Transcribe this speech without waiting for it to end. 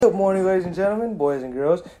Good morning, ladies and gentlemen, boys and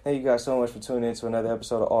girls. Thank you guys so much for tuning in to another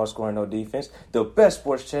episode of All Scoring No Defense, the best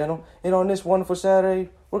sports channel. And on this wonderful Saturday,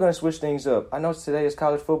 we're going to switch things up. I know today is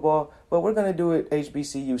college football, but we're going to do it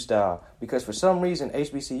HBCU style because for some reason,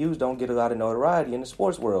 HBCUs don't get a lot of notoriety in the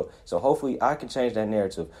sports world. So hopefully I can change that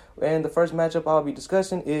narrative. And the first matchup I'll be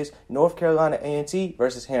discussing is North Carolina A&T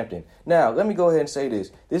versus Hampton. Now, let me go ahead and say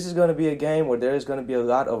this. This is going to be a game where there is going to be a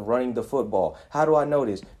lot of running the football. How do I know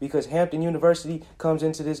this? Because Hampton University comes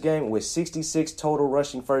into this game with 66 total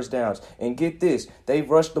rushing first downs. And get this, they've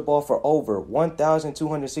rushed the ball for over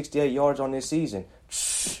 1,268 yards on this season.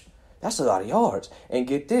 That's a lot of yards. And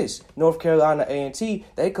get this, North Carolina A&T,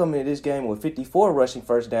 they come into this game with 54 rushing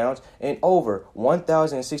first downs and over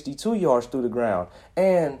 1,062 yards through the ground.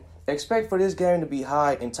 And expect for this game to be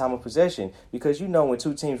high in time of possession because you know when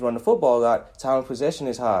two teams run the football a lot, time of possession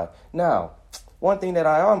is high. Now, one thing that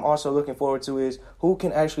I am also looking forward to is who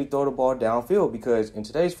can actually throw the ball downfield because in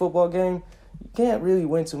today's football game, you can't really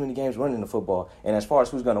win too many games running the football. And as far as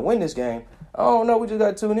who's going to win this game, I don't know. We just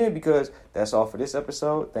got to tune in because that's all for this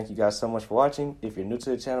episode. Thank you guys so much for watching. If you're new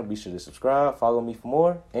to the channel, be sure to subscribe, follow me for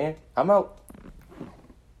more, and I'm out.